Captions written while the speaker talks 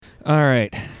All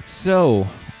right. So,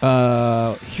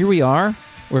 here we are.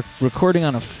 We're recording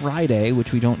on a Friday,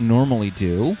 which we don't normally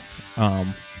do.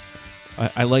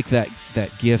 I like that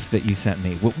GIF that you sent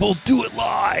me. We'll do it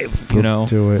live, Do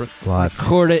it live.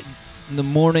 Record it in the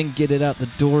morning, get it out the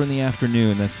door in the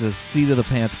afternoon. That's the seat of the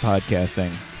pants podcasting.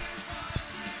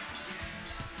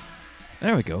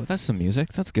 There we go. That's some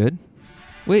music. That's good.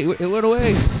 Wait, it went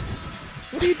away.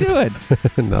 What are you doing?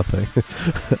 Nothing.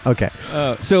 Okay.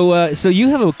 So you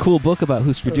have a cool book about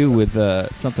Husker Du with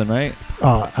something, right?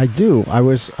 I do. I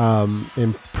was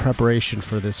in preparation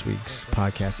for this week's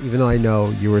podcast. Even though I know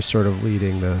you were sort of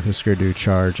leading the Husker Du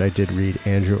charge, I did read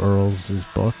Andrew Earls'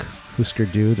 book, Husker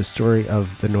Du, the story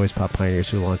of the noise pop pioneers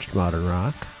who launched modern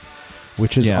rock,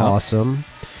 which is awesome.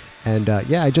 And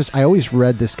I always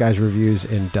read this guy's reviews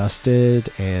in Dusted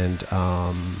and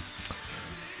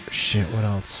what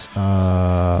else?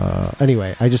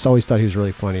 Anyway, I just always thought he was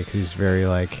really funny because he's very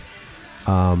like,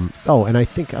 and I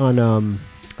think on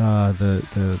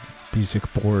the music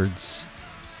boards,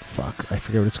 I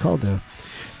forget what it's called now.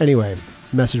 Anyway,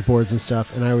 message boards and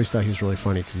stuff, and I always thought he was really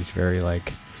funny because he's very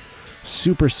like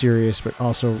super serious, but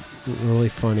also really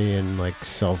funny and like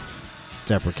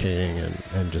self-deprecating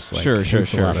and just like sure,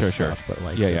 stuff, but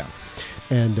like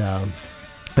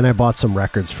and I bought some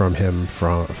records from him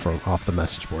from off the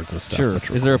message boards and stuff.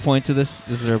 Sure. Is there a point to this?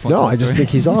 No, I just think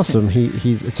he's awesome.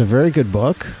 It's a very good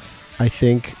book. I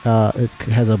think it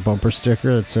has a bumper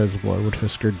sticker that says "What would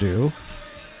Husker do?"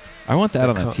 I want that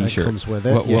on a T-shirt. Comes with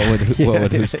it. What would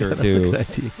Husker do?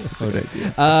 That's a good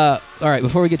idea. All right.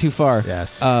 Before we get too far,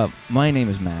 yes. My name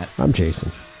is Matt. I'm Jason,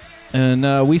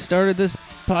 and we started this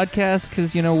podcast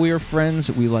because we are friends.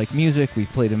 We like music. We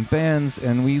played in bands,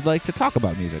 and we like to talk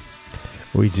about music.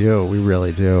 We do. We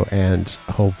really do. And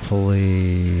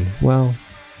hopefully,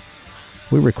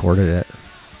 we recorded it.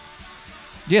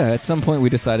 Yeah, at some point we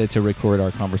decided to record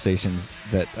our conversations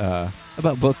that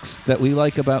about books that we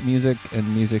like about music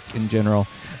and music in general.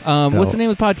 What's the name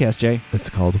of the podcast, Jay? It's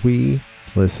called We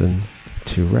Listen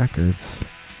to Records.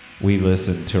 We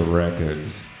Listen to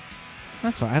Records.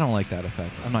 That's fine. I don't like that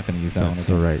effect. I'm not going to use that one. That's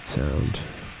the right sound.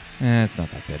 It's not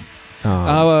that good.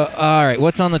 All right.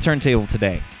 What's on the turntable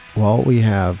today? Well, we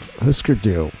have Husker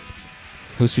Du.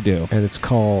 Husker Du. And it's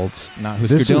called... Not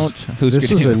Husker Don't.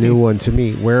 This was a new one to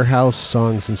me. Warehouse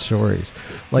Songs and Stories.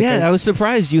 I was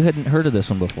surprised you hadn't heard of this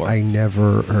one before. I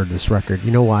never heard this record.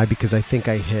 You know why? Because I think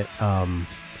I hit... I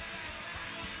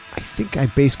think I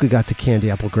basically got to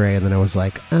Candy Apple Grey, and then I was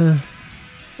like, I'm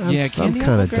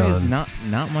kind of done. Is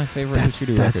not my favorite Husker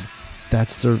Du record.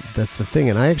 That's the thing,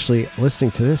 and I actually,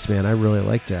 listening to this, man, I really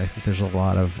liked it. I think there's a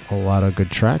lot of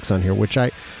good tracks on here, which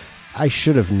I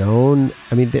should have known.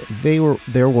 I mean,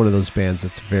 they're one of those bands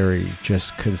that's very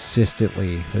just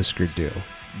consistently Husker Du.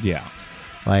 Yeah,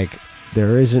 like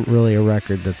there isn't really a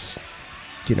record that's,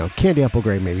 Candy Apple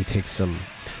Grey maybe takes some,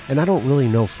 and I don't really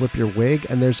know Flip Your Wig.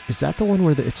 And is that the one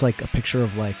where it's like a picture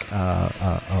of like a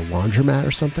laundromat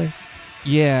or something?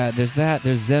 Yeah, there's that.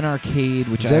 There's Zen Arcade,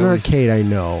 which Arcade I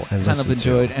know and kind of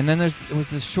enjoyed. To. And then it was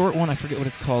this short one, I forget what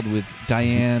it's called, with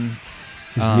Diane.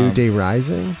 New Day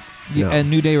Rising? Yeah, no. And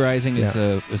New Day Rising is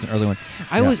an early one.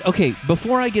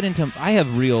 Before I get into, I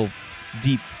have real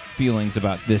deep feelings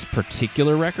about this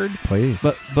particular record. Please.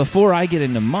 But before I get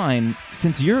into mine,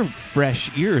 since you're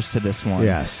fresh ears to this one.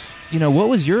 Yes. What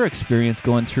was your experience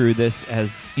going through this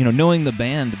as, knowing the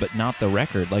band but not the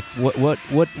record? Like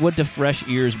what do fresh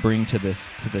ears bring to this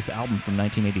album from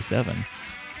 1987?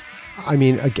 I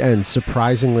mean, again,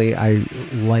 surprisingly, I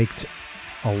liked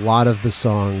a lot of the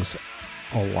songs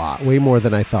a lot, way more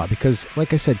than I thought, because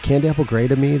like I said, Candy Apple Grey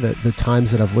to me, the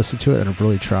times that I've listened to it and I've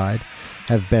really tried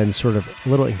have been sort of a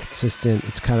little inconsistent.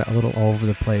 It's kind of a little all over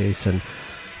the place, and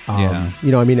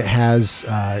it has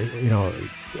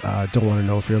Don't Want to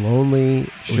Know If You're Lonely,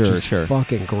 which is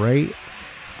fucking great.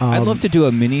 I'd love to do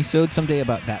a mini-sode someday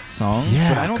about that song,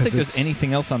 but I don't think there's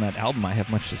anything else on that album I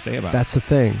have much to say about. That's the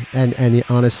thing, and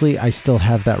honestly, I still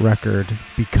have that record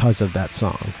because of that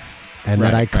song, and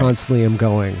that I constantly am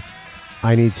going,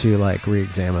 I need to like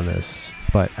re-examine this,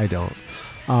 but I don't.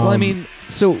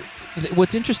 So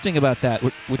what's interesting about that,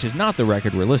 which is not the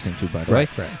record we're listening to, by the way,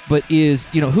 right. but is,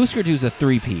 Husker Du's a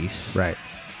three-piece. Right.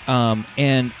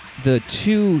 And the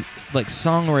two, like,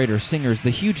 songwriter-singers, the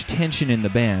huge tension in the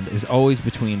band is always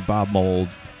between Bob Mould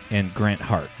and Grant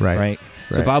Hart. Right?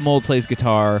 So Bob Mould plays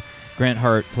guitar, Grant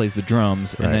Hart plays the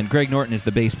drums, and then Greg Norton is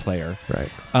the bass player.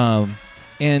 Right.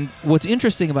 And what's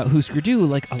interesting about Husker Du,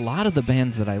 like a lot of the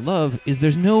bands that I love, is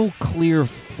there's no clear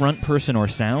front person or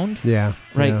sound. Yeah.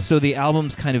 Right? Yeah. So the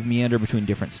albums kind of meander between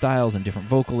different styles and different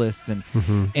vocalists.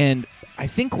 And I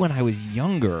think when I was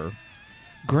younger,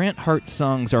 Grant Hart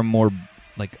songs are more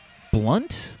like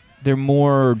blunt. They're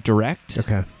more direct.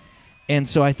 Okay. And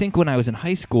so I think when I was in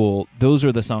high school, those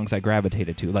are the songs I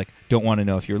gravitated to. Like "Don't Want to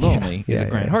Know If You're Lonely" is a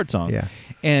Grant Hart song. Yeah.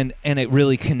 And it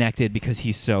really connected because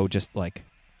he's so just like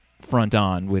front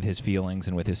on with his feelings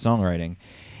and with his songwriting.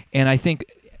 And I think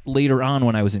later on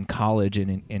when I was in college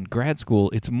and in grad school,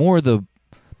 it's more the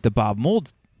Bob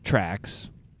Mould tracks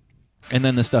and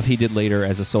then the stuff he did later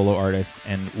as a solo artist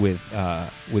and with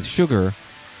Sugar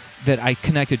that I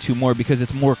connected to more because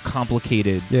it's more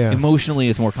complicated. Yeah. Emotionally,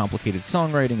 it's more complicated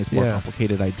songwriting. It's more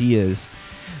complicated ideas.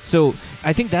 So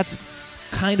I think that's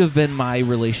kind of been my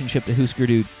relationship to Husker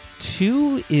Du.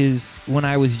 2 is when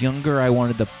I was younger, I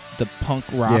wanted the punk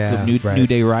rock of New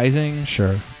Day Rising.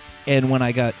 Sure. And when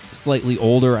I got slightly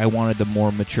older, I wanted the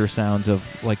more mature sounds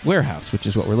of like Warehouse, which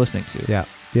is what we're listening to. Yeah.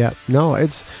 Yeah. No,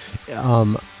 it's...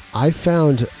 I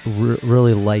found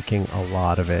really liking a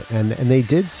lot of it. And they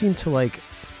did seem to like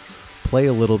play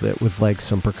a little bit with like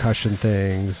some percussion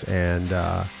things and,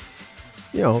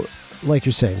 you know, like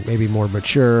you're saying, maybe more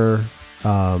mature,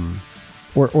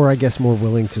 or I guess more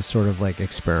willing to sort of like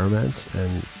experiment in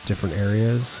different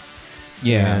areas.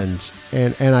 Yeah.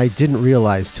 And I didn't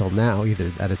realize till now either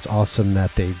that it's awesome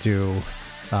that they do,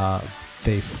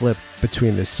 they flip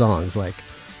between the songs. Like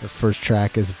the first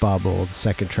track is Bob Mould, the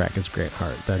second track is Grant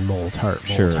Hart, then Mould Hart,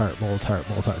 Mould Hart, Mould Hart,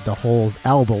 Mould Hart. The whole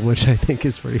album, which I think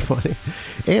is pretty funny,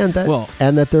 and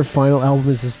that their final album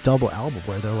is this double album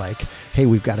where they're like, "Hey,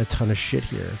 we've got a ton of shit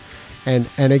here," and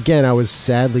again, I was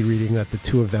sadly reading that the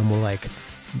two of them were like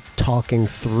talking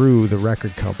through the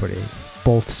record company,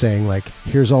 both saying like,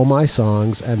 "Here's all my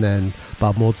songs," and then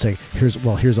Bob Mould saying,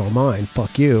 "Here's all mine.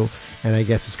 Fuck you." And I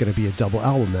guess it's going to be a double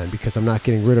album then because I'm not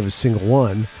getting rid of a single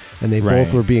one. And they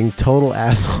both were being total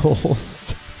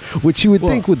assholes, which you would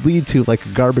think would lead to like a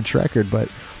garbage record.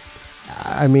 But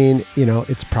I mean, you know,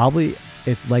 it's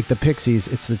like the Pixies.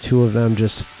 It's the two of them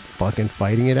just fucking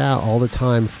fighting it out all the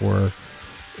time for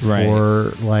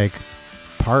like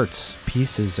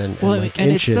pieces and like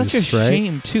and inches. It's such a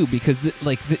shame too because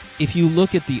if you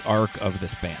look at the arc of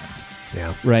this band,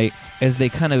 right, as they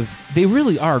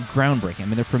really are groundbreaking. I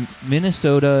mean, they're from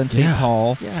Minnesota and St.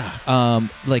 Paul,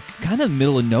 like kind of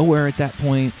middle of nowhere at that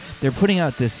point. They're putting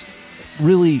out this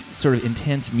really sort of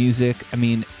intense music. I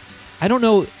mean, I don't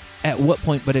know at what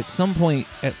point, but at some point,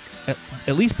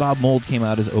 at least Bob Mould came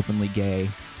out as openly gay.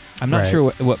 I'm not sure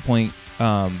at what point,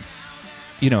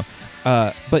 you know.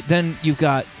 But then you've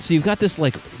got this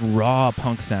like raw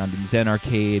punk sound in Zen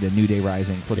Arcade and New Day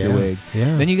Rising, Flip Your Wig.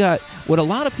 Yeah. Then you got what a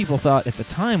lot of people thought at the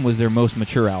time was their most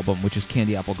mature album, which is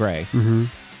Candy Apple Grey. Mm-hmm.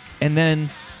 And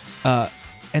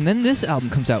then this album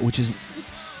comes out, which is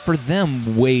for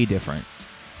them way different.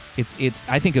 It's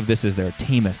I think of this as their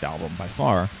tamest album by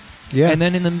far. Yeah. And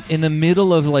then in the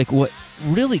middle of like what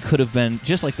really could have been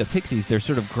just like the Pixies, their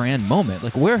sort of grand moment,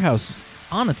 like Warehouse.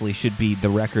 Honestly, should be the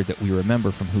record that we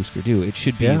remember from Husker Du. It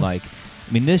should be like,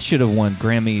 I mean, this should have won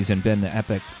Grammys and been the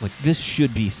epic. Like, this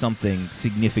should be something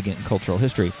significant in cultural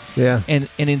history. Yeah. And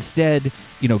instead,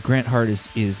 you know, Grant Hart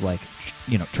is like,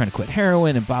 you know, trying to quit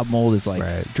heroin, and Bob Mould is like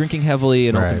drinking heavily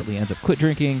and ultimately ends up quit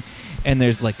drinking. And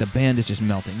there's like the band is just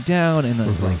melting down, and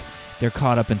there's like they're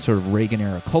caught up in sort of Reagan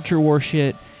era culture war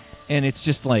shit, and it's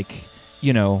just like,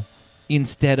 you know.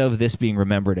 Instead of this being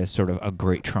remembered as sort of a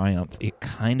great triumph, it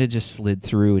kind of just slid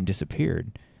through and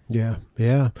disappeared. Yeah,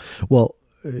 yeah. Well,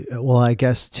 I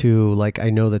guess too, like I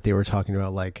know that they were talking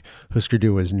about like Husker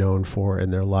Du is known for in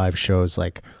their live shows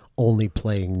like only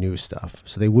playing new stuff.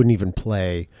 So they wouldn't even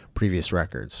play previous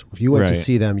records. If you went to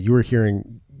see them, you were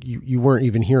hearing you weren't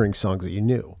even hearing songs that you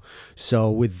knew. So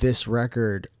with this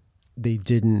record, they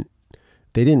didn't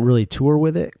really tour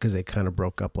with it because they kind of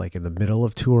broke up like in the middle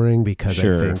of touring because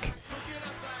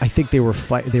I think they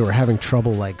were having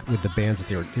trouble like with the bands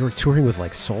that they were touring with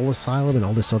like Soul Asylum and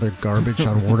all this other garbage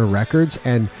on Warner Records,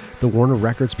 and the Warner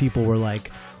Records people were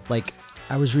like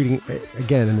I was reading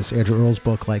again in this Andrew Earls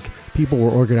book, like people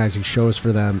were organizing shows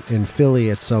for them in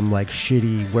Philly at some like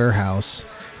shitty warehouse,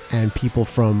 and people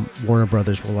from Warner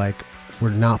Brothers were like, we're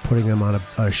not putting them on a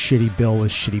shitty bill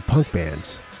with shitty punk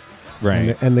bands.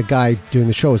 Right. And the guy doing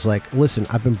the show was like, listen,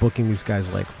 I've been booking these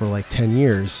guys like for like 10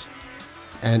 years.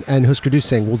 And Husker Du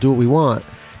saying, we'll do what we want.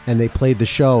 And they played the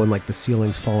show and like the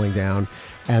ceiling's falling down.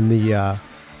 And the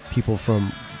people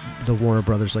from the Warner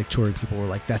Brothers like touring people were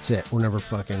like, that's it. We're never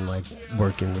fucking like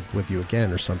working with you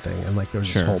again or something. And like there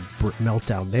was this whole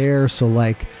meltdown there. So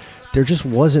like there just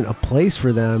wasn't a place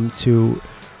for them to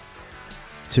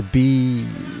be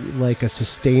like a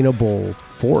sustainable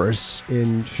force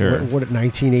in what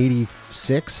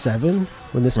 1986, 7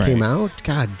 when this came out.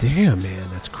 God damn, man,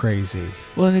 that's crazy.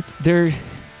 Well, and it's there,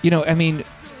 you know. I mean,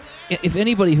 if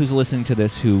anybody who's listening to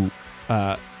this who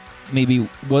maybe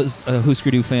was a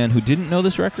Husker Du fan who didn't know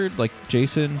this record, like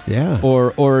Jason. Yeah.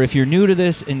 Or if you're new to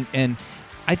this, and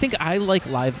I think I like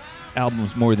live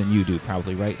albums more than you do,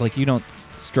 probably, right? Like, you don't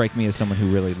strike me as someone who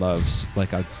really loves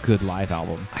like a good live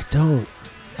album. I don't.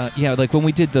 Yeah, like when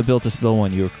we did the Built to Spill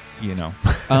one, you know.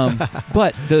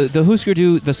 But the Husker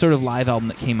Du, the sort of live album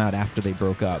that came out after they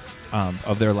broke up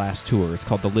of their last tour, it's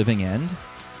called The Living End.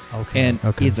 Okay. And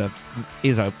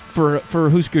is a for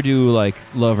Husker Du like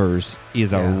lovers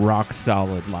is a rock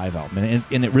solid live album,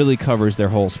 and it really covers their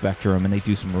whole spectrum. And they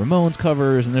do some Ramones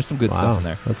covers, and there's some good stuff in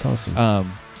there. That's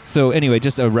awesome. So anyway,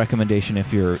 just a recommendation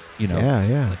if you're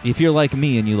if you're like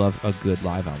me and you love a good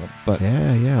live album. But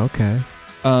okay.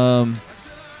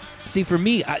 See, for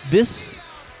me, I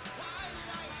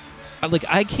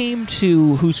came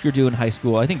to Husker Du in high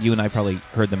school. I think you and I probably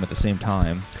heard them at the same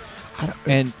time,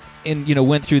 and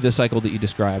went through the cycle that you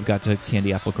described. Got to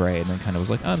Candy Apple Gray, and then kind of was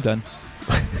like, I'm done.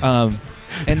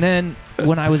 And then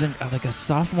when I was in like a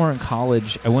sophomore in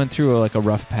college, I went through a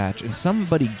rough patch, and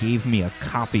somebody gave me a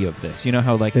copy of this. You know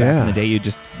how back in the day you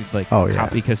just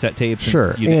copy cassette tapes, sure,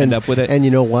 and you'd end up with it. And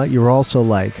you know what? You were also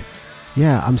like,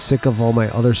 yeah, I'm sick of all my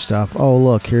other stuff. Oh,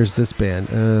 look, here's this band,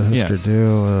 Husker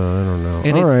Du. I don't know.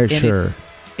 And all right, sure.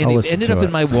 And it ended up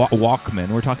in my Walkman.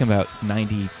 We're talking about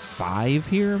 95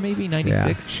 here, maybe 96.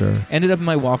 Yeah, sure. Ended up in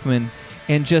my Walkman,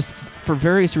 and just for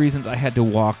various reasons, I had to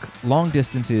walk long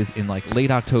distances in like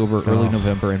late October, early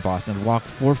November in Boston. Walk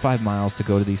 4 or 5 miles to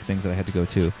go to these things that I had to go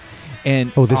to.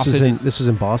 And this was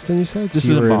in Boston, you said? This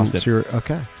was in Boston. So you were,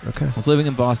 okay. I was living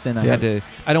in Boston. I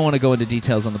don't want to go into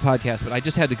details on the podcast, but I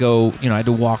just had to go, I had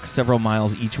to walk several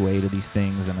miles each way to these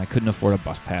things, and I couldn't afford a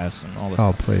bus pass and all this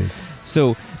stuff. Please.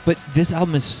 So, but this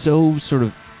album is so sort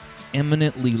of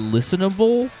eminently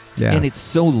listenable, and it's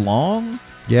so long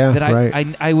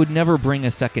that I would never bring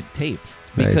a second tape.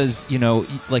 Because, you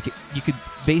could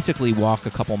basically walk a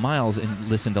couple miles and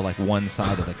listen to like one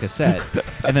side of the cassette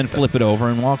and then flip it over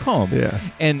and walk home. Yeah.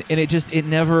 And it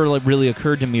never really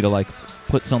occurred to me to like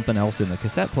put something else in the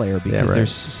cassette player because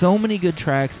there's so many good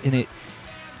tracks and it's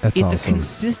awesome. A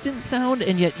consistent sound,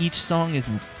 and yet each song is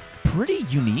pretty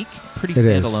unique, pretty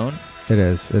standalone. It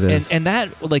is. And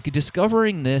that like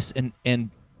discovering this and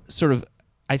sort of,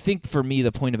 I think for me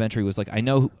the point of entry was like I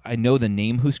know the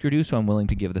name Husker Du, so I'm willing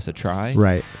to give this a try.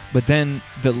 Right. But then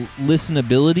the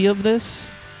listenability of this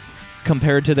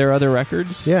compared to their other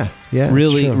records,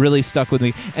 really stuck with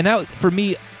me. And that for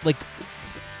me, like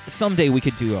someday we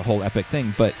could do a whole epic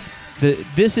thing, but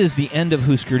this is the end of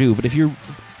Husker Du. But if you're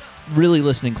really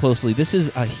listening closely, this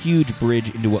is a huge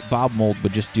bridge into what Bob Mould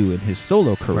would just do in his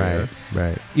solo career.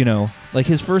 Right. Like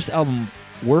his first album,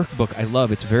 Workbook, I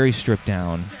love. It's very stripped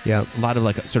down. Yeah, a lot of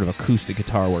like sort of acoustic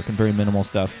guitar work and very minimal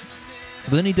stuff.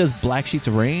 But then he does Black Sheets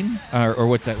of Rain, or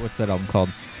what's that album called?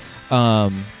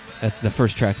 The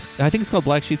first tracks, I think it's called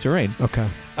Black Sheets of Rain. Okay.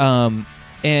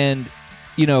 And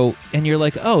you're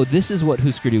like, oh, this is what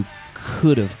Husker Du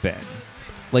could have been.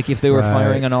 Like if they were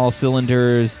firing on all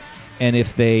cylinders, and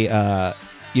if they,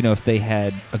 if they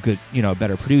had a good, a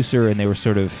better producer, and they were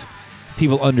sort of.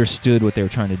 People understood what they were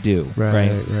trying to do, right?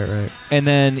 And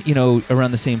then,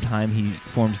 around the same time, he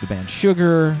forms the band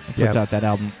Sugar, puts out that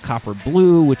album Copper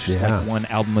Blue, which was like won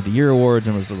Album of the Year awards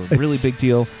and was a really big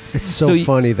deal. It's so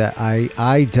funny that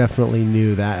I definitely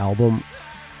knew that album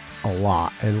a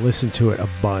lot and listened to it a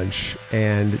bunch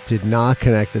and did not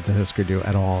connect it to Husker Du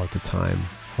at all at the time.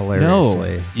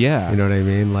 Hilariously. No. Yeah. You know what I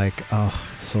mean? Like,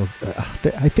 so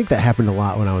I think that happened a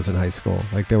lot when I was in high school.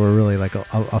 Like, there were really like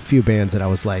a few bands that I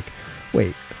was like,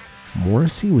 wait,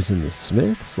 Morrissey was in the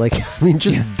Smiths? Like, I mean,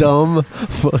 just dumb,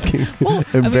 fucking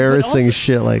embarrassing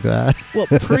shit like that. Well,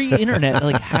 pre-internet,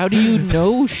 like, how do you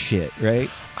know shit, right?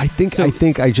 I think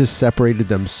I just separated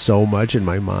them so much in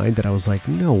my mind that I was like,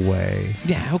 no way.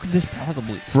 Yeah, how could this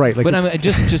possibly? Right. Like, but I'm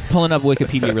just pulling up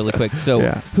Wikipedia really quick. So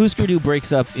Husker Du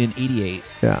breaks up in 88.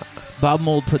 Yeah. Bob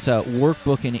Mould puts out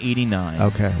Workbook in 89.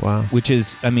 Okay, wow. Which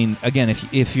is, I mean, again,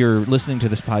 if you're listening to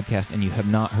this podcast and you have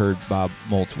not heard Bob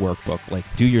Mould's Workbook, like,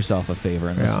 do yourself a favor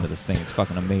and listen to this thing. It's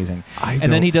fucking amazing.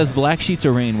 And then he does Black Sheets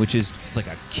of Rain, which is like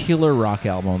a killer rock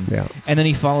album. Yeah. And then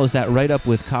he follows that right up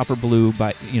with Copper Blue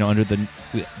by, under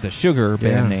the Sugar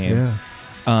band name. Yeah.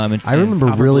 And I remember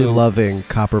Copper really Blue, loving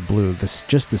Copper Blue.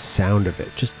 Just the sound of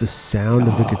it, just the sound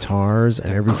of the guitars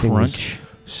and everything crunch. Was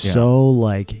so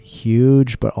like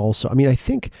huge, but also, I mean,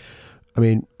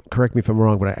 correct me if I'm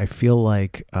wrong, but I feel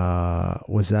like that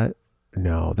wasn't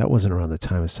around the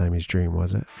time of Siamese Dream,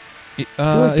 was it? I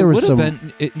feel like there was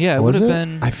some. It would have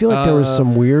been. I feel like there was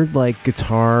some weird like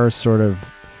guitar sort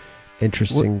of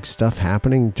interesting stuff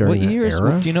happening during that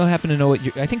era. Do you happen to know what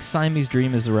year? I think Siamese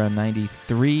Dream is around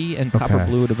 93 and Copper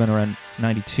Blue would have been around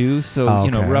 92. So,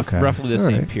 roughly the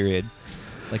same period.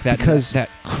 Like that, because that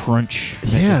crunch,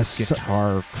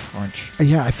 guitar crunch.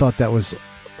 Yeah, I thought that was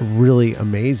really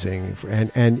amazing.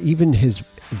 And even his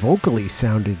vocally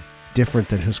sounded different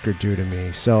than Husker Du to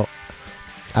me. So,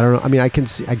 I don't know. I mean, I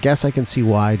guess I can see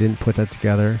why I didn't put that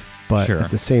together. But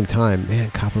at the same time,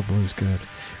 man, Copper Blue is good.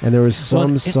 And there was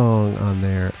some song on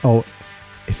there. Oh,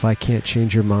 If I Can't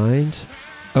Change Your Mind.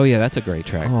 Oh yeah, that's a great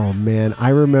track. Oh man, I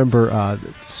remember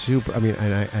super. I mean,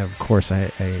 and I of course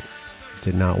I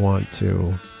did not want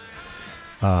to.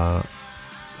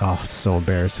 It's so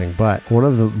embarrassing. But one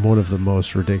of the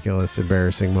most ridiculous,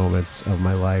 embarrassing moments of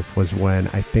my life was when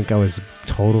I think I was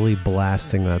totally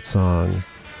blasting that song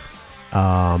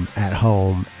at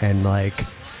home, and like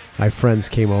my friends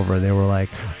came over and they were like,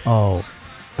 "Oh."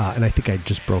 And I think I'd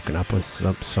just broken up with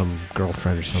some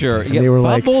girlfriend or something. Sure, and they were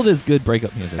Bob Mould is good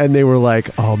breakup music. And they were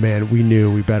like, "Oh man, we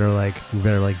knew we better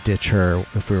ditch her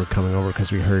if we were coming over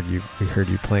because we heard you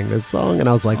playing this song." And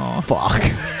I was like, "Fuck!"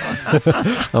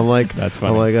 I'm like, "That's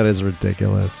funny." Oh my god, it's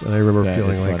ridiculous. And I remember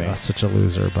feeling like such a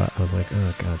loser, but I was like,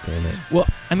 "Oh god damn it!" Well,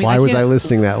 I mean, why was I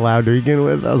listening that loud to begin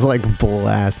with? I was like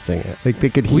blasting it. Like they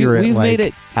could hear we've made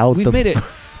it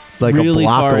like really a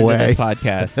block far away. into this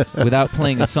podcast without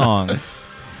playing a song.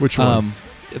 Which one?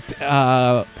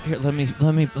 Here, let me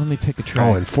pick a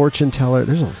track. Oh, and Fortune Teller.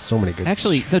 There's so many good.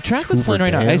 Actually, the track that's playing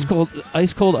right now, Ice Cold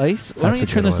Ice. Why don't you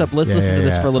turn this up? Let's listen to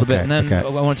this for a little bit, and then I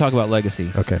want to talk about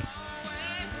Legacy. Okay.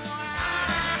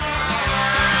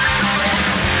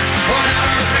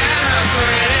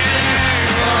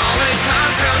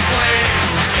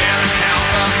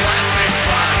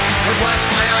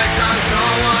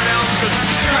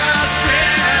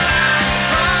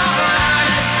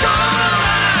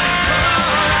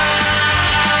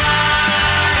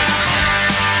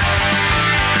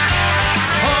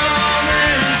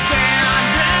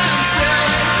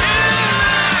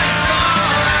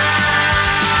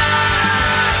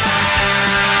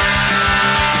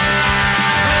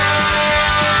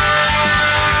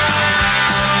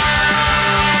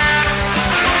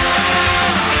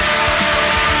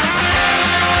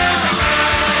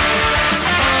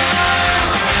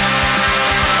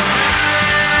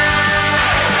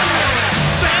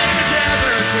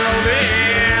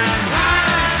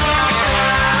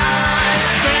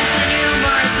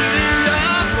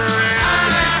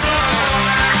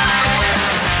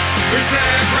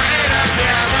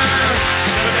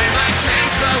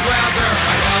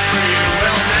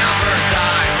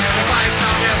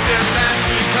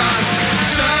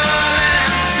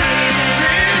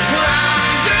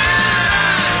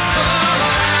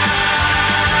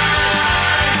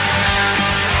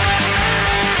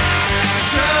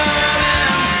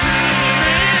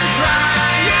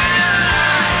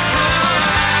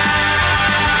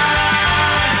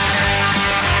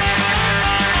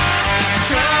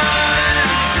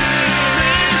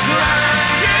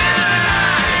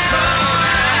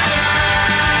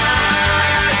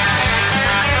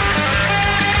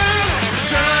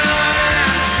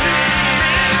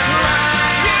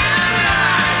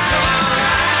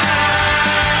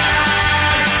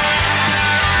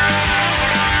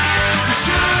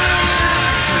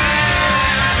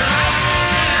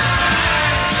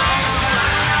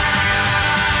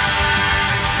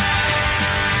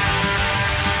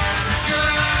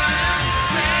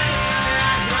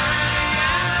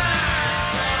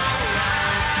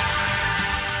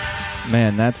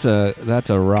 Man, that's a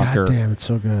rocker. God damn, it's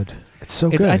so good. It's so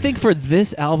good. I think for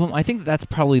this album, I think that's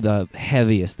probably the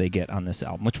heaviest they get on this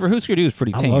album, which for Husker Du is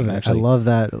pretty tame. I love it. Actually. I love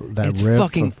that it's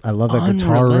riff. I love that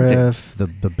guitar riff,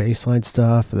 the bass line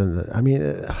stuff. And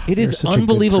it is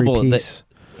unbelievable that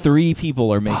 3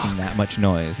 people are making that much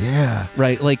noise. Yeah.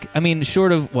 Right? Like, I mean,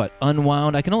 short of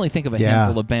Unwound, I can only think of a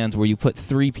handful of bands where you put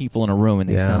 3 people in a room and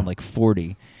they sound like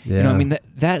 40. Yeah. You know, I mean,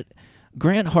 that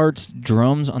Grant Hart's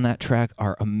drums on that track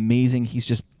are amazing. He's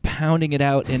just pounding it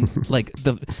out in like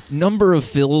the number of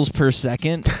fills per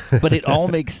second, but it all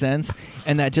makes sense.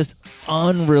 And that just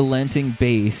unrelenting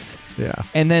bass. Yeah.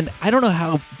 And then I don't know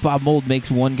how Bob Mould makes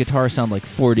one guitar sound like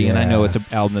 40, and I know it's an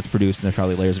album that's produced and there's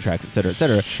probably layers of tracks, et cetera, et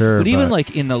cetera. Sure. But even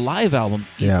like in the live album,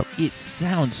 it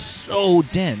sounds so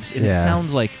dense, and it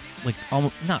sounds like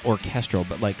almost not orchestral,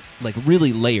 but like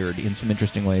really layered in some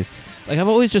interesting ways. Like I've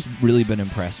always just really been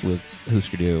impressed with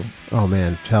Husker Du. Oh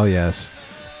man, hell yes.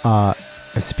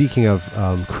 Speaking of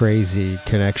crazy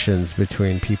connections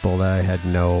between people that I had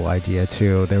no idea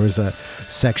to, there was a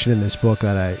section in this book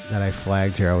that I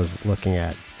flagged here. I was looking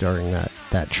at during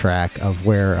that track of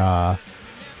where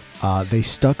They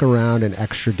stuck around an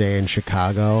extra day in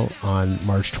Chicago on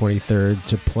March 23rd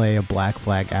to play a Black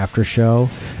Flag after show,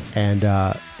 and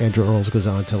Andrew Earls goes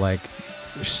on to like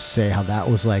say how that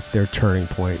was like their turning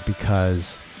point,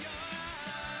 because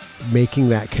making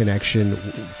that connection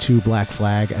to Black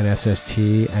Flag and SST,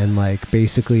 and like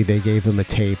basically they gave them a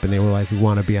tape and they were like, we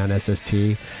want to be on SST,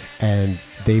 and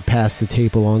they passed the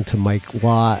tape along to Mike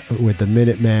Watt with the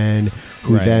Minutemen,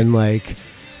 who then like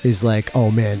is like, oh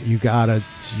man, you gotta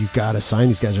sign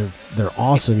these guys, they're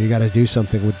awesome, you gotta do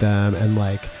something with them. And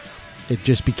like it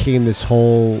just became this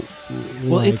whole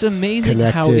it's amazing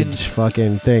how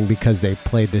fucking thing, because they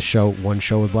played this one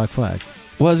show with Black Flag.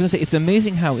 Well, I was gonna say, it's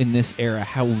amazing how in this era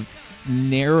how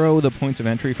narrow the points of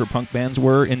entry for punk bands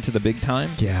were into the big time.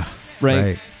 Yeah.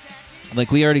 Right. Like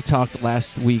we already talked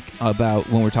last week about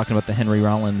when we were talking about the Henry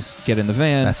Rollins Get in the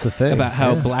Van. That's the thing. About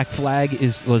how Black Flag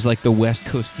was like the West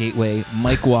Coast gateway.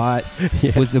 Mike Watt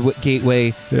was the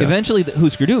gateway. Yeah. Eventually, the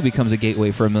Husker Du becomes a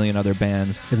gateway for a million other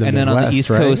bands. And then on the East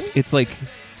Coast, it's like,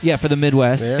 for the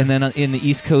Midwest. Yeah. And then in the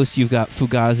East Coast, you've got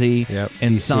Fugazi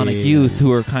and DC, Sonic Youth,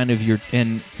 who are kind of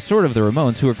and sort of the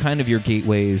Ramones, who are kind of your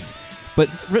gateways. But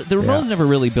the Ramones never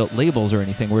really built labels or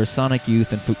anything, whereas Sonic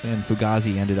Youth and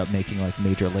Fugazi ended up making like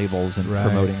major labels and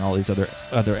promoting all these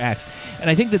other acts. And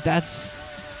I think that's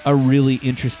a really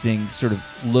interesting sort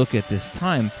of look at this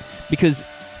time, because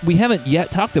we haven't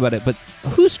yet talked about it, but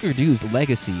Husker Du's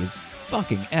legacy is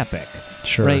fucking epic.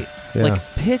 Sure. Right? Yeah. Like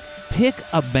pick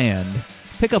a band,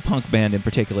 pick a punk band in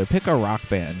particular, pick a rock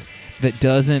band that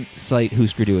doesn't cite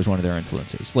Husker Du as one of their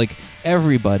influences. Like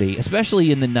everybody,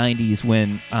 especially in the 90s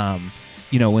when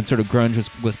when sort of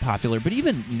grunge was popular, but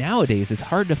even nowadays it's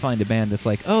hard to find a band that's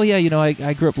like, oh yeah,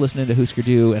 I grew up listening to Husker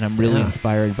Du and I'm really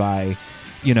inspired by,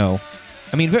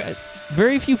 I mean,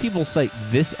 very few people cite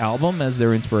this album as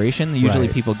their inspiration. Usually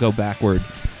people go backward,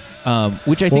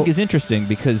 which I think is interesting,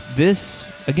 because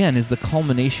this, again, is the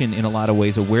culmination in a lot of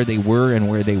ways of where they were and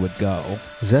where they would go.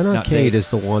 Zen Arcade is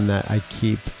the one that I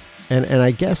keep, and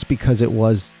I guess because it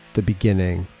was the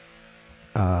beginning,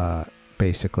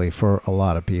 basically, for a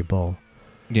lot of people.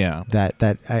 Yeah.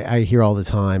 That I hear all the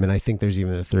time, and I think there's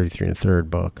even a 33 1/3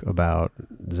 book about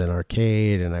Zen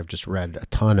Arcade, and I've just read a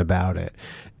ton about it.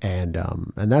 And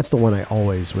that's the one I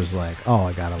always was like, oh,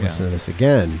 I gotta listen to this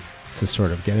again to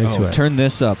sort of get into it. Turn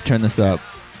this up.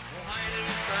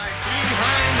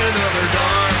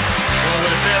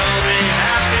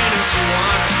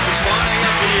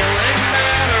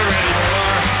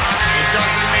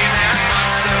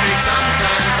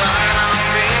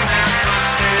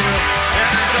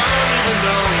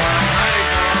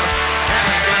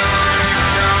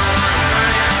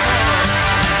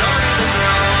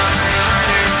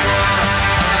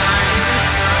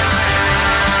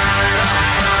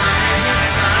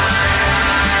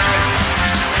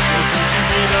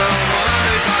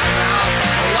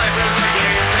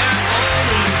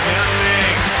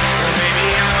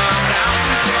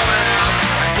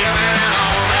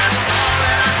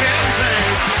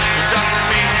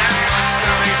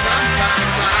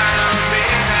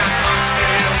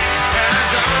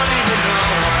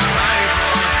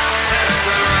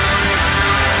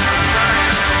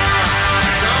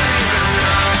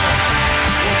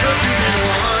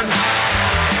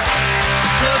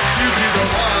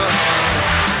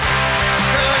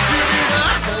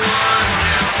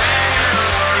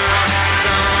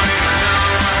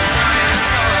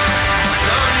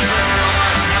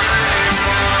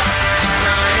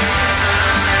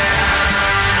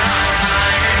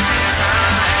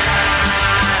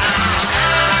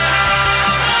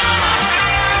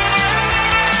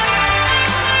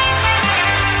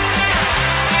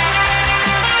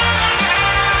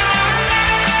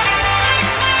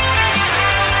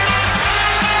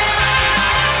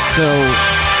 So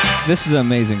this is an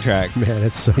amazing track. Man,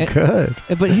 it's so good.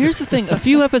 But here's the thing. A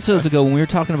few episodes ago when we were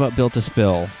talking about Built to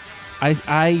Spill,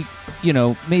 I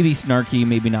maybe snarky,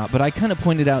 maybe not, but I kind of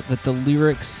pointed out that the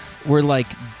lyrics were like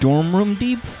dorm room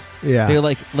deep. Yeah. They're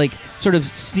like sort of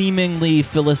seemingly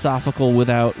philosophical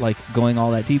without like going all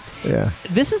that deep. Yeah.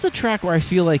 This is a track where I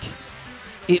feel like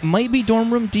it might be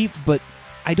dorm room deep, but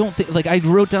I don't think, like, I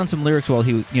wrote down some lyrics while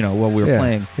we were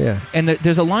playing. Yeah. And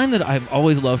there's a line that I've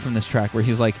always loved from this track where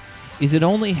he's like, "Is it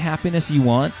only happiness you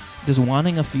want? Does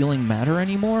wanting a feeling matter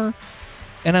anymore?"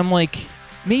 And I'm like,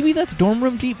 maybe that's dorm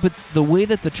room deep, but the way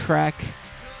that the track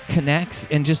connects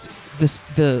and just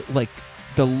the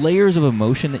layers of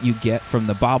emotion that you get from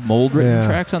the Bob Mould written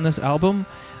tracks on this album,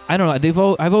 I don't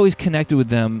know. I've always connected with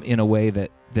them in a way that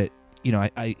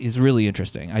is really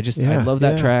interesting. I love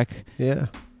that track. Yeah.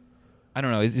 I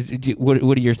don't know.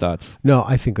 What are your thoughts? No,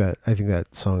 I think that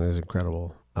song is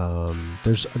incredible.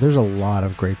 There's a lot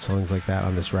of great songs like that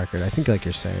on this record. I think, like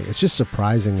you're saying, it's just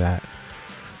surprising that,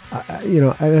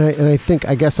 and I think,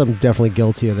 I guess I'm definitely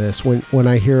guilty of this. When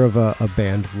I hear of a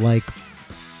band like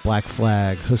Black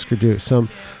Flag, Husker Du, some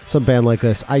band like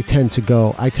this, I tend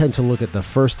to look at the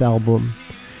first album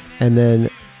and then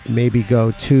maybe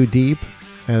go too deep,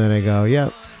 and then I go, yeah,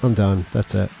 I'm done.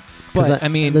 That's it. But I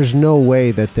mean, there's no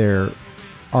way that their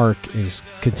arc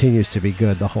continues to be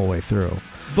good the whole way through.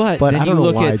 But I don't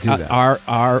know why I do that.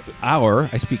 Our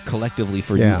I speak collectively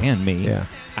for you and me. Yeah.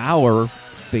 Our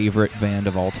favorite band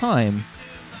of all time.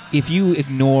 If you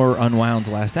ignore Unwound's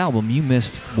last album, you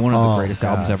missed one of the greatest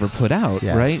albums ever put out,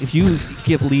 right? If you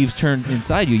skip Leaves Turn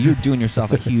Inside You, you're doing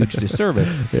yourself a huge disservice.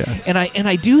 Yeah. And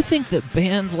I do think that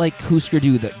bands like Husker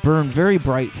Du that burn very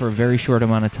bright for a very short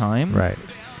amount of time, right?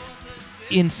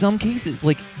 In some cases,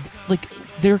 like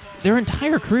their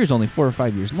entire career is only 4 or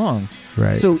 5 years long,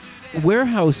 right? So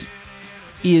Warehouse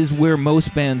is where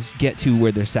most bands get to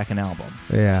where their second album.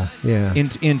 Yeah.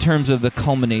 In terms of the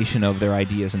culmination of their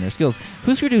ideas and their skills.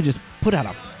 Husker Du just put out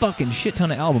a fucking shit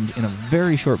ton of albums in a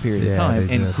very short period of time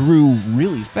and grew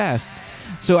really fast.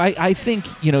 So I think,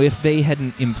 if they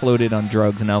hadn't imploded on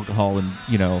drugs and alcohol and,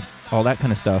 all that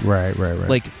kind of stuff. Right.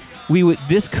 Like,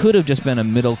 this could have just been a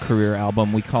middle career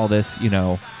album. We call this,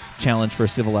 Challenge for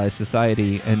Civilized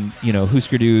Society. And,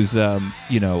 Husker Du's,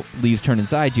 Leaves Turn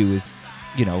Inside You is,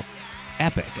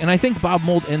 epic. And I think Bob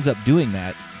Mould ends up doing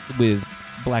that with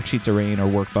Black Sheets of Rain or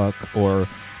Workbook or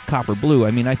Copper Blue.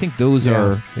 I mean, I think those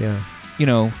are,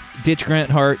 ditch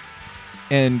Grant Hart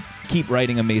and keep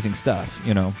writing amazing stuff,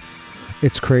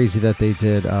 It's crazy that they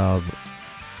did,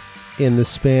 in the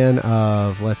span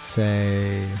of, let's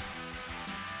say,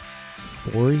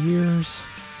 4 years,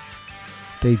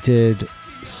 they did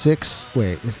 6,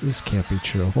 wait, this can't be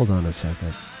true. Hold on a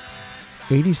second.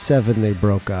 87, they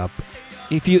broke up.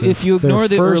 If you ignore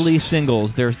the early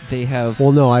singles, they have.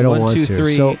 Well, no, I don't 1, 2, want to.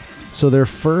 3. So their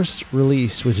first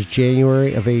release was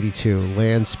January of '82,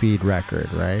 Land Speed record,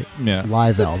 right? Yeah,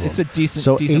 live album. It's a decent.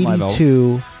 So decent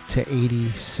 82 to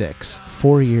 86,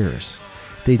 4 years.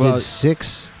 They did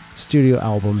 6 studio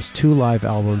albums, 2 live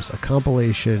albums, a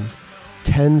compilation,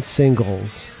 10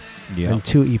 singles, and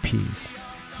 2 EPs.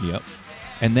 Yep.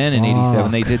 And then in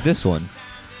 '87, they did this one.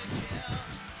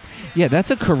 Yeah,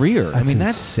 that's a career. That's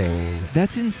insane.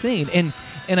 That's insane.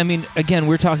 And I mean, again,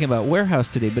 we're talking about Warehouse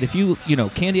today, but if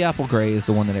Candy Apple Grey is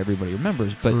the one that everybody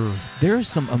remembers, but there's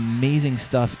some amazing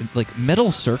stuff. Like Metal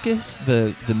Circus,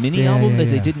 the mini album that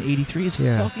they did in '83 is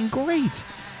fucking great.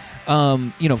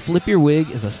 Flip Your Wig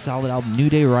is a solid album. New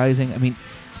Day Rising. I mean,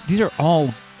 these are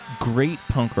all great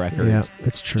punk records. Yeah,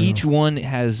 that's true. Each one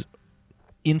has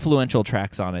influential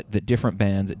tracks on it that different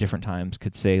bands at different times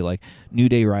could say. Like New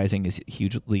Day Rising is a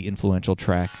hugely influential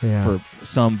track for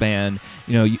some band.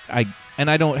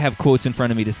 I don't have quotes in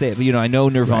front of me to say it, but I know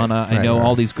Nirvana. I know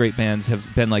all these great bands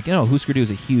have been like, Husker Du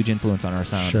is a huge influence on our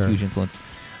sound, a huge influence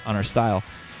on our style,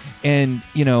 and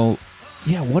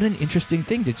what an interesting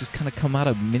thing to just kind of come out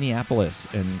of Minneapolis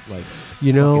and like.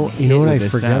 What I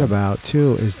forget about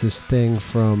too is this thing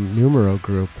from Numero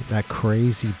Group, that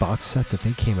crazy box set that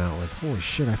they came out with. Holy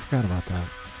shit, I forgot about that.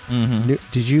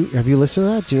 Mm-hmm. Have you listened to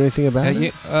that? Do you know anything about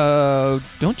it?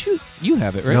 Don't you? You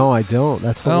have it, right? No, I don't.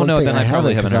 That's the one thing then I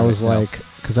probably haven't. Haven't.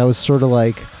 Because I was sort of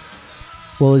like,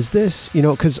 well, is this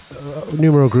because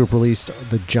Numero Group released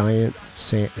the giant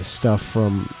stuff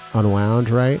from Unwound,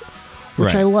 right?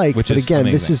 Which I like, but again,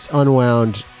 amazing. This is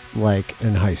Unwound like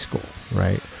in high school,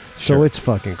 right? So it's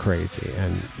fucking crazy.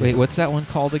 And wait, what's that one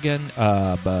called again?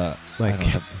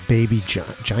 Baby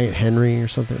Giant Henry or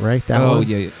something, right? That one?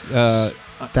 Yeah.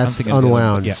 That's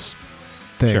Unwound's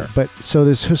thing. Sure. But so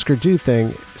this Husker Du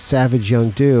thing, Savage Young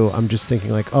Do, I'm just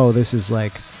thinking like, oh, this is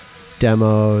like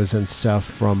demos and stuff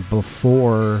from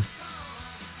before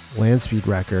Landspeed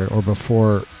record or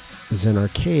before Zen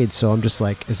Arcade. So I'm just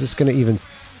like, is this going to even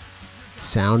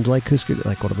sound like Husker Du?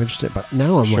 Like what I'm interested in? But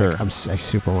now I'm like, I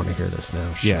super want to hear this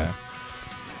now. Shit. Yeah.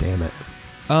 Damn it.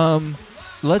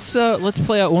 Let's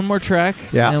play out one more track,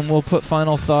 and we'll put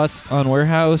final thoughts on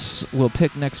Warehouse. We'll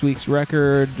pick next week's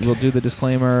record. We'll do the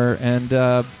disclaimer and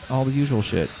all the usual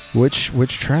shit.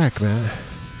 Which track, man?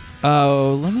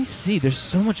 Oh, let me see. There's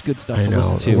so much good stuff to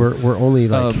listen to. We're only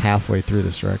like halfway through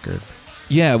this record.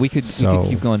 Yeah, we could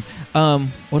keep going.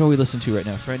 What are we listening to right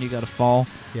now? Friend, You Gotta Fall.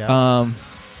 Yeah.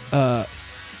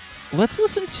 Let's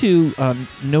listen to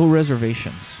No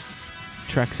Reservations,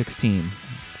 track 16,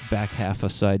 back half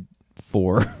of side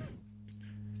 4.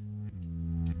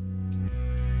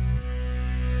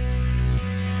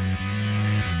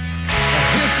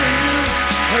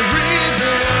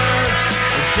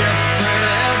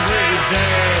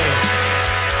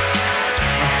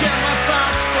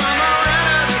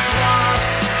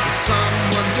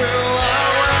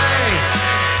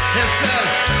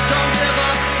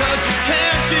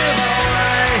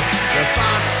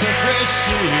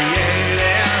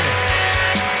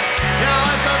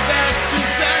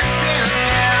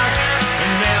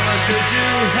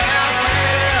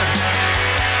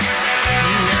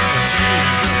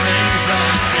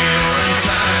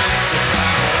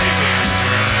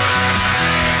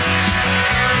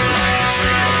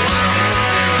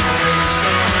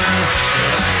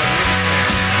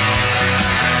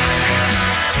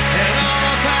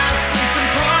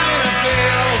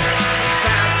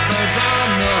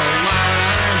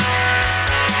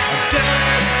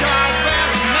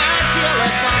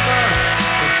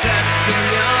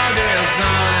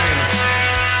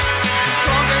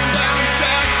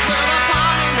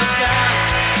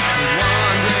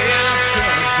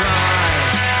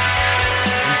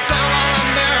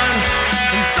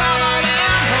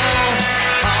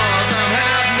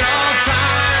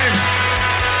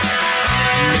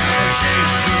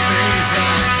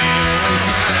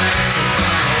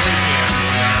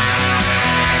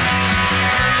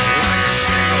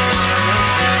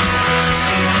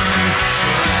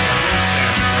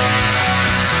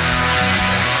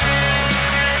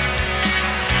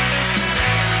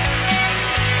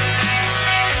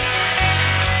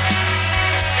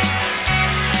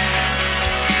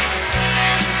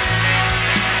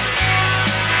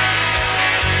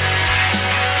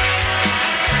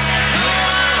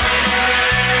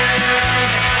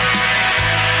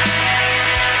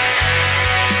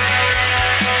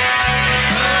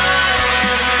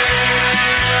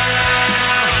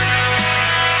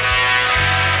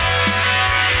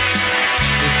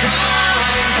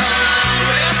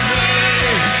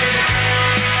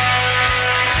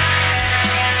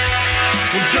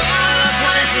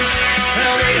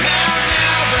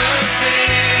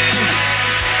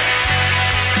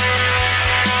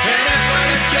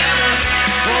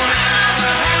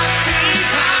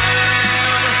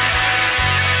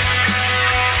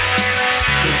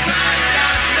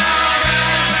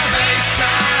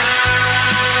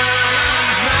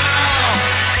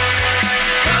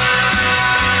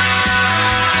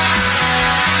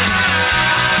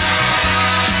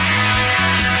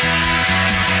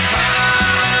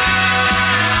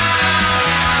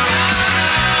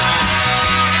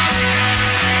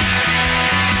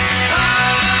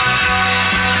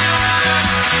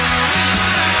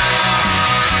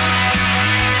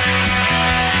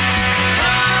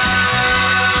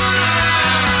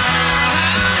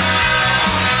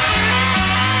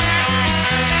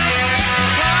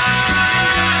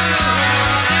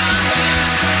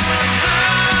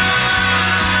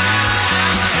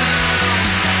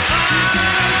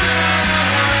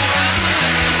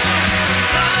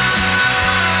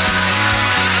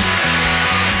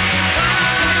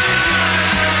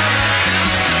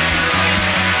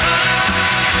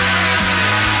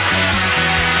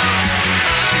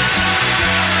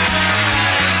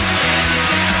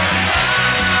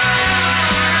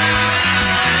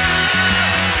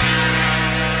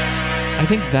 I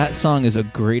think that song is a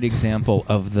great example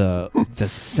of the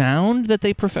sound that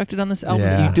they perfected on this album.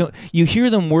 Yeah. You hear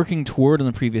them working toward on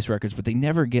the previous records, but they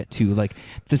never get to like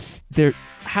this.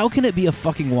 How can it be a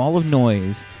fucking wall of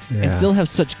noise and still have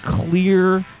such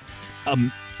clear,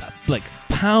 like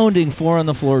pounding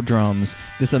 4-on-the-floor drums,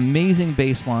 this amazing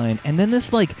bass line, and then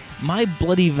this like My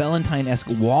Bloody Valentine-esque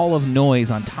wall of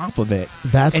noise on top of it.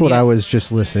 That's and what I was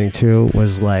just listening to.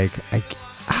 Was like,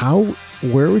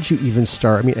 where would you even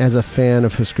start? I mean, as a fan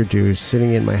of Husker Du,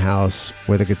 sitting in my house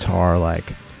with a guitar,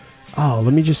 like, oh,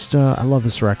 let me just, I love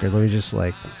this record. Let me just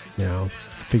like,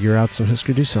 figure out some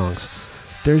Husker Du songs.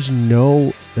 There's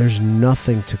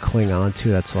nothing to cling on to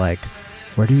that's like,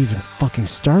 where do you even fucking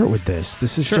start with this?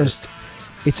 This is just,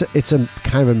 it's a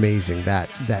kind of amazing that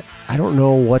I don't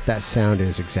know what that sound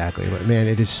is exactly, but man,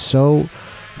 it is so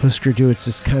Husker Du. It's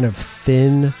this kind of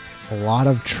thin, a lot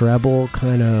of treble,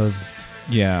 kind of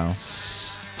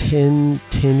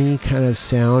tinny kind of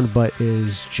sound, but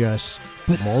is just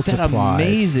multiplied. That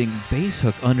amazing bass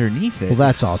hook underneath it. Well,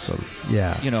 that's awesome.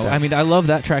 Yeah. I mean, I love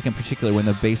that track in particular when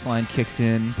the bass line kicks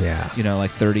in. Yeah.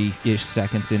 Like 30-ish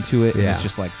seconds into it, and it's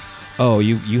just like, oh,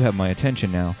 you have my attention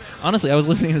now. Honestly, I was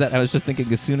listening to that. I was just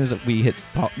thinking, as soon as we hit,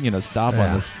 stop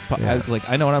on this, I was like,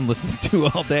 I know what I'm listening to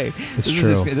all day. It's true.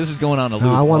 This is going on a loop.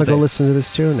 I want to go listen to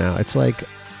this too now. It's like,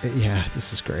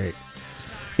 this is great.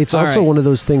 It's also one of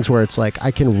those things where it's like I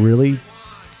can really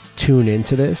tune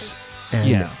into this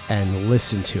and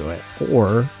listen to it,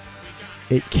 or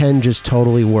it can just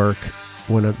totally work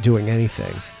when I'm doing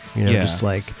anything. Just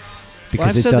like,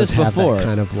 because it does have that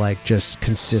kind of like just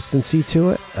consistency to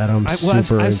it that I'm super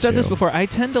into. I've said this before. I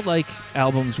tend to like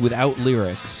albums without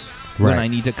lyrics when I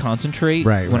need to concentrate.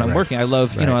 When I'm working, I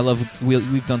love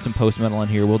we've done some post metal on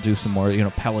here. We'll do some more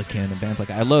Pelican and bands like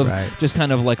that. I love just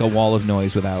kind of like a wall of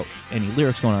noise without any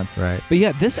lyrics going on. But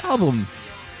yeah, this album,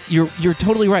 you're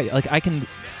totally right. Like I can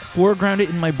foreground it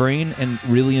in my brain and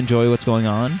really enjoy what's going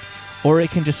on, or it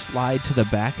can just slide to the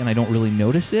back and I don't really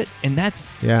notice it, and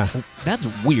that's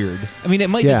weird. I mean, it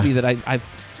might just be that I've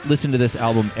listened to this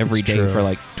album every day for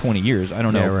like 20 years. I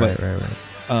don't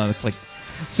know. It's like,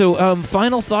 so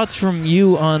final thoughts from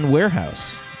you on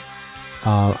Warehouse.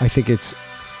 I think it's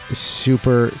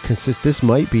super consistent. This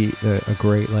might be a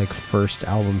great like first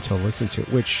album to listen to,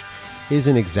 which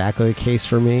isn't exactly the case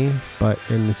for me, but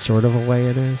in sort of a way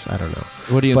it is. I don't know.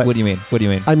 What do you mean? What do you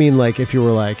mean? I mean, like if you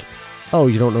were like, oh,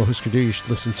 you don't know Husker Du, you should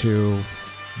listen to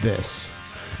this.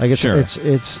 Like Sure.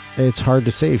 it's hard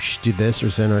to say if you should do this or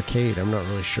Zen Arcade. I'm not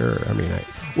really sure. I mean,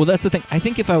 Well, that's the thing. I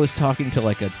think if I was talking to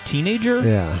like a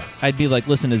teenager, I'd be like,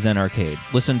 listen to Zen Arcade,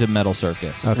 listen to Metal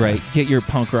Circus, right? Get your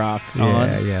punk rock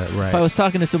on. Yeah, right. If I was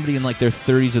talking to somebody in like their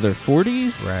 30s or their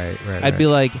 40s, I'd be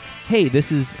like, hey,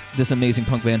 this is this amazing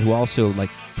punk band who also like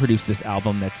produced this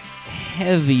album that's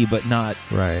heavy but not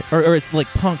or it's like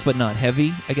punk but not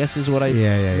heavy, I guess is what I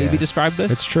maybe describe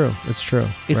this. It's true.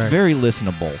 It's very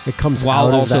listenable. It comes while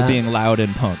out of also that. being loud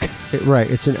and punk.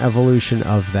 It's an evolution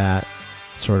of that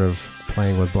sort of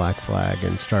playing with Black Flag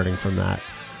and starting from that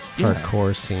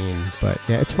hardcore scene. But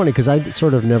yeah, it's funny because I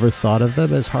sort of never thought of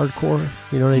them as hardcore.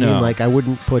 You know what I mean? Like I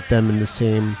wouldn't put them in the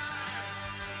same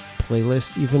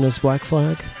playlist even as Black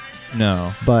Flag.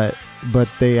 No. But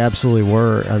they absolutely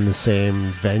were on the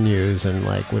same venues and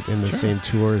like within the same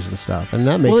tours and stuff. And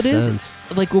that makes sense.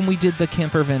 Is, like when we did the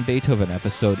Camper Van Beethoven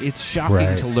episode, it's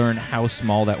shocking to learn how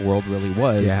small that world really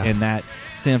was and that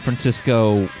San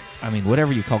Francisco, I mean,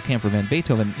 whatever you call Camper Van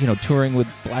Beethoven, you know, touring with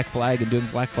Black Flag and doing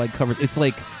Black Flag covers. It's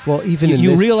like, well, even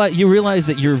you realize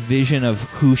that your vision of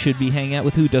who should be hanging out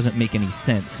with who doesn't make any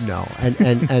sense. No, and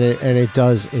it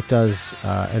does,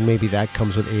 and maybe that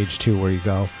comes with age too, where you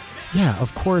go, yeah,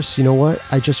 of course. You know what?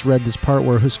 I just read this part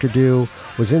where Husker Du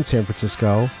was in San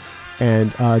Francisco,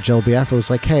 and Jello Biafra was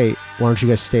like, hey, why don't you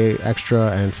guys stay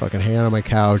extra and fucking hang out on my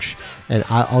couch, and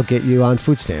I'll get you on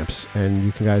food stamps, and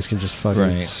you guys can just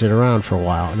fucking sit around for a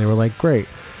while. And they were like, great.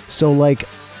 So like,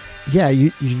 yeah,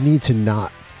 you need to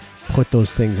not put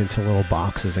those things into little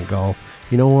boxes and go,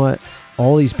 you know what?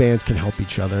 All these bands can help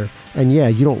each other. And yeah,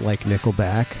 you don't like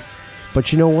Nickelback,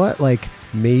 but you know what? Like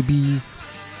maybe,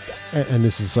 and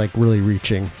this is like really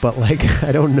reaching, but like,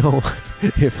 I don't know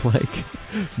if like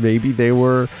maybe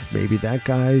that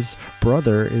guy's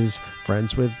brother is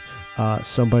friends with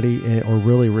somebody or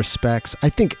really respects. I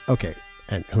think, okay,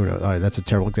 and who knows, that's a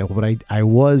terrible example, but I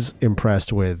was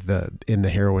impressed with in the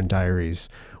Heroin Diaries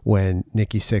when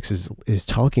Nikki Sixx is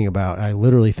talking about, I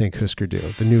literally think Husker Du,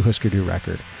 the new Husker Du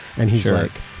record, and he's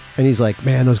like,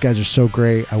 man, those guys are so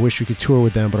great. I wish we could tour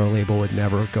with them, but our label would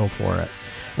never go for it.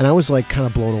 And I was like kind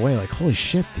of blown away, like, holy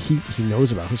shit, he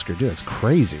knows about Husker Du. It's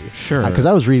crazy. Sure. Because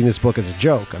I was reading this book as a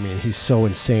joke. I mean, he's so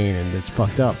insane and it's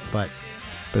fucked up. But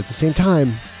at the same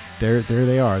time, there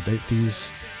they are.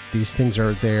 These things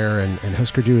are there, and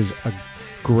Husker Du is a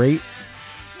great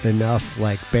enough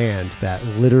like band that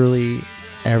literally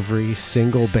every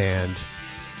single band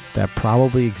that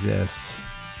probably exists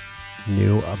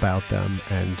knew about them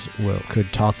and could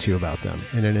talk to you about them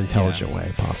in an intelligent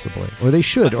way, possibly, or they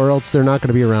should, or else they're not going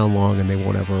to be around long and they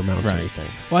won't ever amount to anything.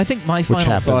 Well, I think my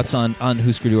final thoughts on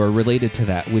Husker Du are related to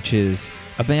that, which is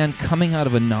a band coming out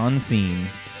of a non-scene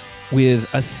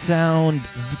with a sound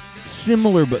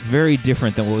similar but very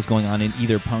different than what was going on in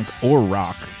either punk or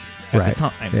rock at the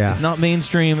time. It's not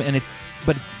mainstream,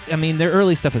 but I mean, their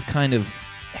early stuff is kind of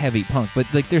heavy punk, but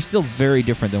like they're still very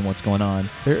different than what's going on.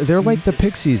 They're like the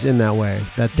Pixies in that way,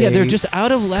 that they're just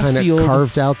out of left field,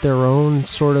 carved out their own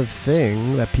sort of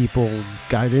thing that people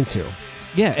got into.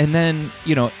 Yeah, and then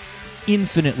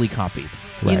infinitely copied,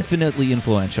 infinitely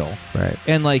influential,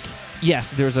 and like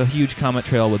yes, there's a huge comet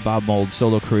trail with Bob Mould's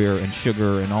solo career and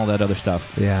Sugar and all that other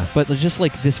stuff. Yeah, but just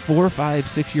like this 4, 5,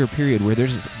 6 year period where they're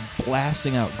just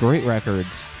blasting out great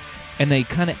records, and they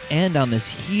kind of end on this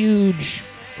huge.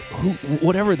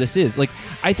 Whatever this is, like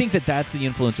I think that's the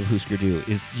influence of Husker Du.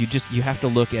 Is you have to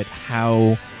look at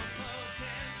how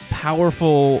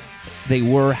powerful they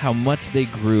were, how much they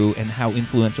grew, and how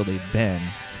influential they've been.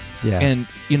 Yeah. And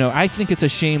I think it's a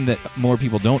shame that more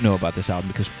people don't know about this album,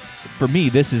 because for me,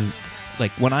 this is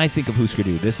like when I think of Husker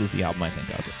Du, this is the album I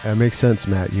think of. That makes sense,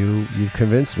 Matt. You've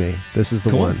convinced me. This is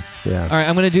the one. Yeah. All right,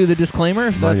 I'm going to do the disclaimer.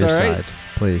 If that's all right,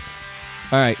 please.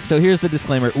 All right. So here's the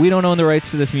disclaimer: we don't own the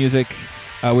rights to this music.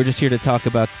 We're just here to talk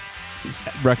about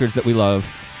records that we love.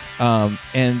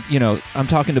 And, I'm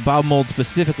talking to Bob Mould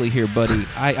specifically here, buddy.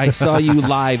 I saw you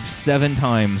live 7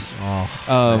 times.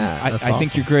 I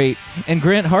think you're great. And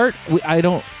Grant Hart,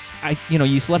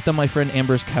 you slept on my friend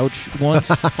Amber's couch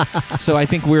once. So I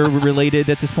think we're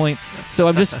related at this point. So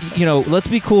I'm just, let's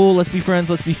be cool. Let's be friends.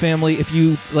 Let's be family. If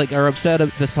you are upset at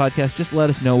this podcast, just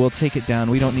let us know. We'll take it down.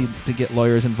 We don't need to get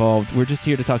lawyers involved. We're just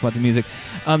here to talk about the music.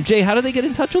 Jay, how do they get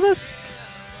in touch with us?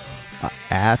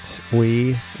 At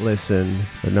We Listen,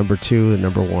 the number 2, the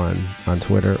number 1 on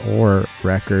Twitter, or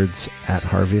records at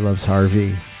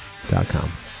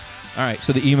HarveyLovesHarvey.com. All right,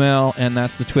 so the email, and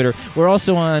that's the Twitter. We're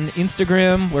also on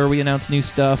Instagram, where we announce new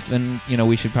stuff, and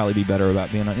we should probably be better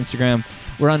about being on Instagram.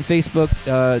 We're on Facebook,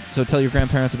 so tell your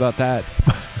grandparents about that.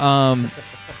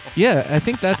 Yeah, I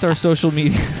think that's our social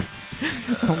media.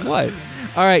 What?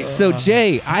 All right, so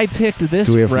Jay, I picked this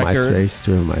Do we have record. MySpace?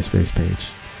 Do we have a MySpace page?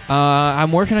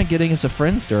 I'm working on getting us a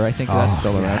Friendster. I think that's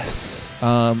still around. Yes.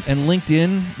 And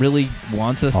LinkedIn really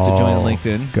wants us to join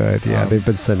LinkedIn. Good. Yeah, they've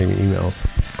been sending me emails.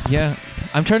 Yeah.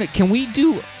 I'm trying to... Can we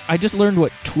do... I just learned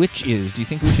what Twitch is. Do you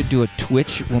think we should do a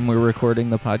Twitch when we're recording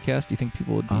the podcast? Do you think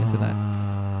people would be into that?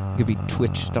 It could be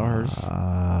Twitch stars.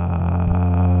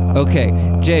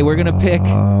 Okay, Jay, we're gonna pick.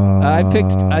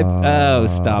 Oh,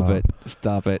 stop it!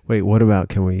 Stop it! Wait, what about?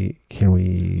 Can we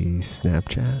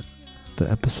Snapchat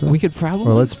the episode? We could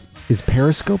probably. Or is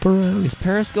Periscope around? Is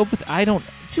Periscope with? I don't.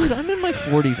 Dude, I'm in my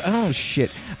 40s. I don't know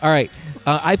shit. All right,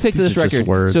 I picked These this are just record.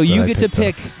 words So you that I get to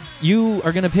picked pick. You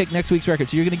are going to pick next week's record.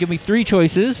 So you're going to give me 3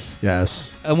 choices.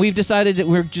 Yes. And we've decided that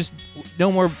we're just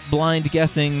no more blind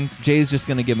guessing. Jay's just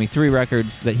going to give me 3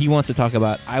 records that he wants to talk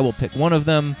about. I will pick one of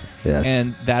them. Yes.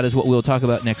 And that is what we'll talk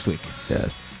about next week.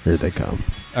 Yes. Here they come.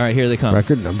 All right, here they come.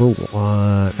 Record number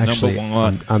 1. Actually, Number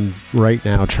 1. I'm right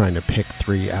now trying to pick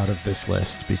 3 out of this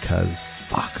list because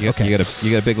fuck. Okay. You got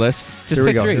a big list? Just here pick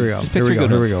we go. 3. Here we go. Just pick here we 3 go. good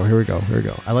Here we ones. go. Here we go. Here we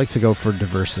go. I like to go for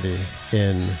diversity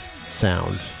in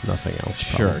sound, nothing else.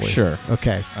 Sure, probably. sure.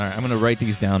 Okay. All right, I'm going to write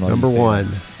these down. Number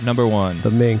 1. Number 1.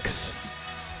 The Minx.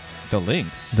 The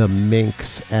Lynx. The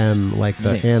Minx, like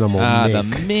the Minx. animal. Mink. The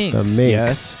Minx. The Minx.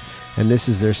 Yes. And this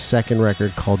is their second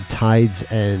record called Tide's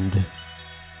End.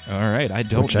 All right, I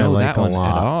don't Which know I like that a one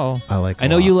lot. at all. I like. I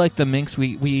know you like the Minx.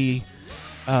 We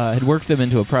had worked them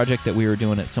into a project that we were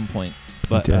doing at some point.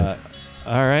 But did.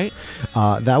 all right,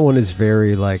 that one is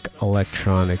very like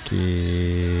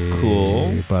electronic-y,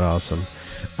 Cool. but awesome.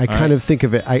 I kind of think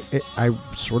of it. I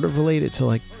sort of relate it to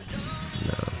like.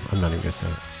 No, I'm not even gonna say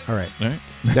it. All right. all right.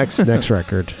 Next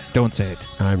record. Don't say it.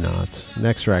 I'm not.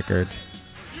 Next record.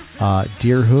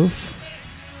 Deerhoof.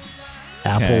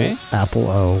 Okay. Apple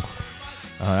O.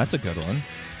 Oh, that's a good one.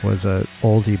 Was a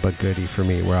oldie but goodie for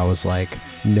me, where I was like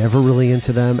never really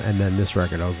into them, and then this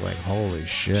record I was like, holy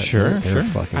shit, they're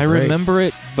fucking I great. remember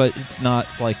it, but it's not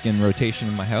like in rotation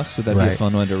in my house, so that'd be a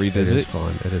fun one to revisit.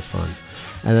 It is fun.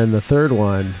 And then the third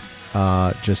one,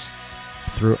 just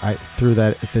threw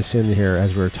this in here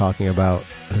as we were talking about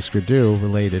Husker Du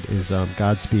related, is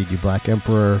Godspeed You Black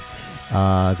Emperor,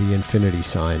 the Infinity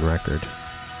Sign record.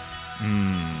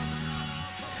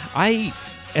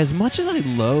 As much as I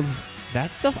love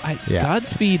that stuff,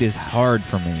 Godspeed is hard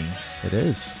for me. It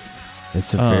is.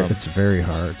 It's very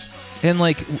hard. And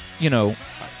like, you know,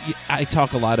 I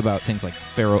talk a lot about things like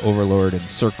Pharaoh Overlord and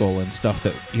Circle and stuff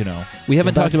that, you know, we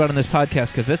haven't talked about on this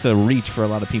podcast because that's a reach for a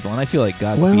lot of people, and I feel like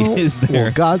Godspeed is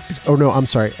there. Well, I'm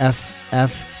sorry,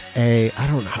 F-A, I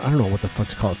don't know what the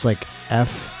fuck's called. It's like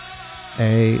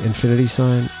F-A Infinity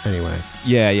Sign. Anyway.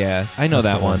 Yeah, I know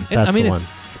that one. That's I mean, the one.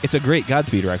 it's a great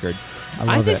Godspeed record.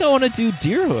 I think I want to do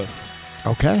Deerhoof.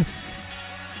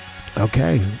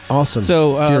 Okay, awesome.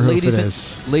 So,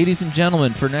 ladies and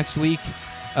gentlemen, for next week,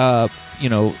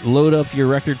 load up your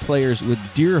record players with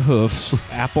Deerhoof's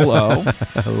Apple O.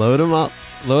 Load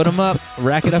them up.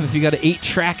 Rack it up. If you got an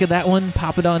 8-track of that one,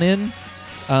 pop it on in.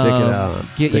 Stick it on.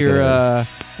 Get your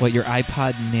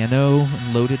iPod Nano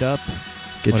loaded up.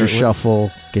 Get your shuffle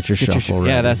ready.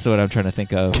 Yeah, that's what I'm trying to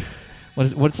think of.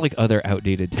 What's like other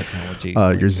outdated technology?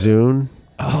 Your Zune.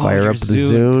 Fire up the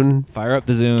Zune. Fire up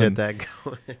the Zune. Get that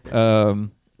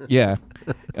going. Yeah.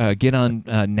 Get on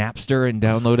Napster and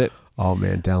download it. Oh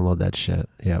man, download that shit.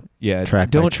 Yep. Yeah.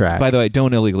 Track by track. By the way,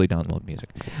 don't illegally download music.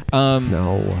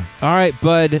 No. All right,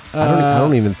 bud. I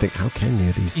don't even think. How can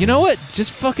you these? You know what?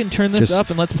 Just fucking turn this up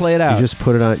and let's play it out. You just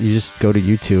put it on. You just go to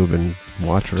YouTube and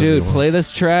watch it. Dude, play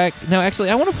this track. No, actually,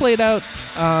 I want to play it out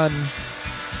on.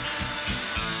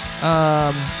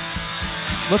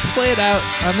 Let's play it out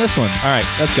on this one. All right,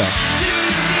 let's go.